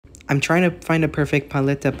I'm trying to find a perfect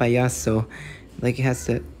paleta payaso. Like it has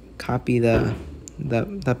to copy the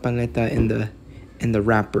paleta in the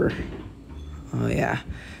wrapper. Oh yeah.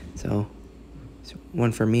 So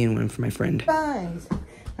one for me and one for my friend. Guys,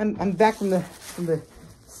 I'm back from the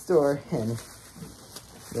store, and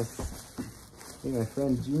this my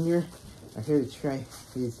friend Junior are here to try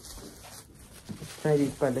these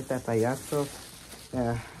paleta payaso.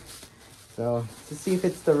 So to see if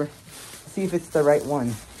it's the right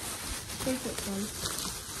one. Perfect one.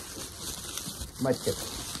 Mud chip.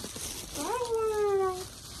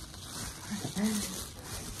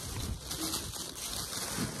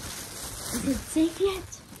 Is it safe yet?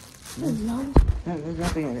 No. No, there's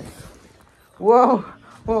nothing in it. Whoa!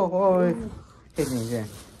 Take me here.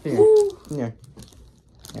 Here.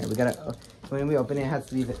 Yeah, we gotta. When we open it, it has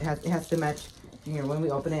to be. It has to match. Here, when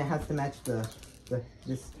we open it, it has to match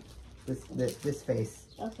this face.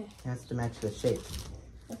 Okay. It has to match the shape.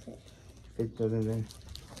 Okay. If it doesn't,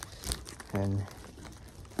 then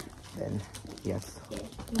yes. Okay,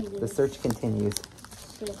 The search continues.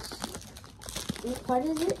 Okay. What part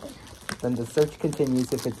is it? Then the search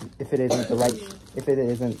continues if it isn't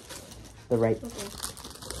the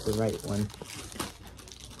right one.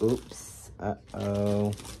 Oops.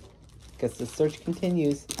 Uh-oh. Guess the search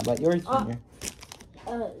continues. How about yours, Junior?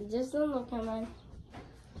 Just don't look at mine.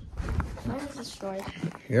 Mine is destroyed.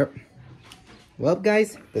 Yep. Well,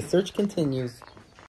 guys, the search continues.